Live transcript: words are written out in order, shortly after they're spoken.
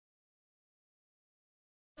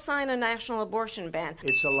sign a national abortion ban.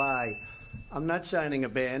 It's a lie. I'm not signing a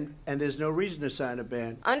ban, and there's no reason to sign a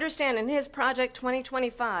ban. Understand, in his Project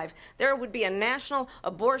 2025, there would be a national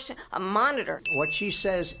abortion, a monitor. What she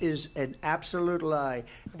says is an absolute lie.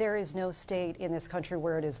 There is no state in this country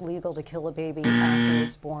where it is legal to kill a baby after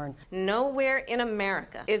it's born. Nowhere in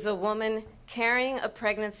America is a woman carrying a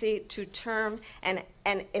pregnancy to term and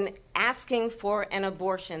in asking for an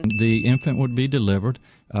abortion. The infant would be delivered.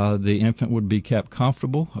 The infant would be kept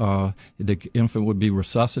comfortable. The infant would be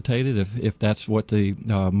resuscitated if that's what the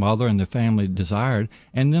mother and the family desired.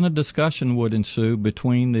 And then a discussion would ensue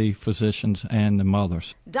between the physicians and the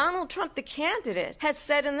mothers. Donald Trump, the candidate, has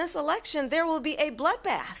said in this election there will be a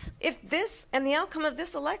bloodbath if this and the outcome of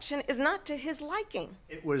this election is not to his liking.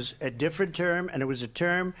 It was a different term, and it was a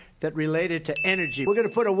term that related to energy. We're going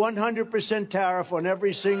to put a 100% tariff on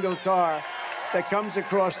every single car that comes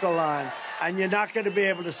across the line, and you're not going to be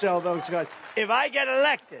able to sell those cars if I get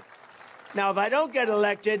elected. Now, if I don't get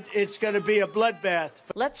elected, it's going to be a bloodbath.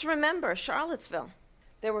 Let's remember Charlottesville.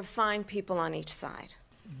 There were fine people on each side.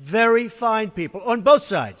 Very fine people on both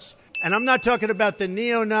sides. And I'm not talking about the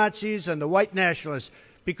neo-Nazis and the white nationalists,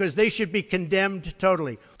 because they should be condemned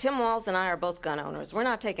totally. Tim Walz and I are both gun owners. We're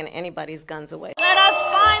not taking anybody's guns away. Let us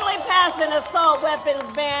finally pass an assault weapons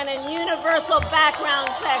ban and universal background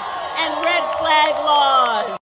checks and red flag laws.